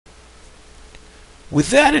with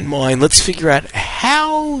that in mind, let's figure out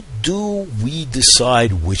how do we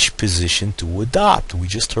decide which position to adopt. We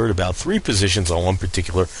just heard about 3 positions on one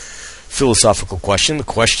particular philosophical question. The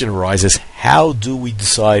question arises, how do we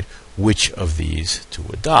decide which of these to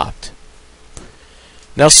adopt?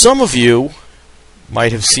 Now, some of you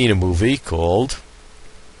might have seen a movie called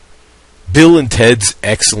Bill and Ted's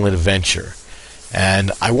Excellent Adventure.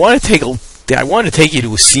 And I want to take you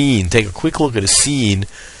to a scene, take a quick look at a scene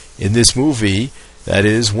in this movie, that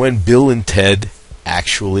is when Bill and Ted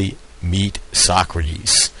actually meet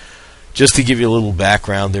Socrates. Just to give you a little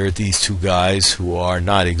background, there are these 2 guys who are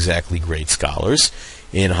not exactly great scholars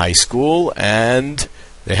in high school, and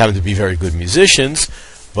they happen to be very good musicians,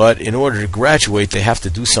 but in order to graduate they have to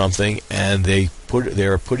do something, and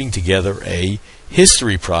they're putting together a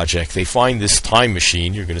history project. They find this time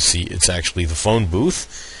machine. You're going to see it's actually the phone booth,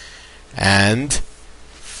 and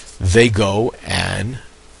they go and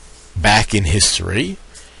back in history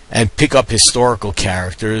and pick up historical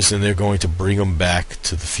characters, and they're going to bring them back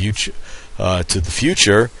to the future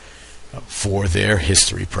for their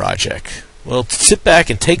history project. Well, sit back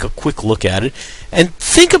and take a quick look at it and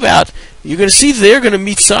think about, you're going to see they're going to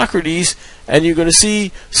meet Socrates, and you're going to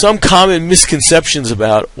see some common misconceptions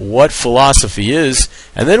about what philosophy is,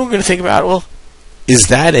 and then we're going to think about, well, is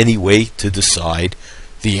that any way to decide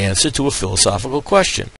the answer to a philosophical question?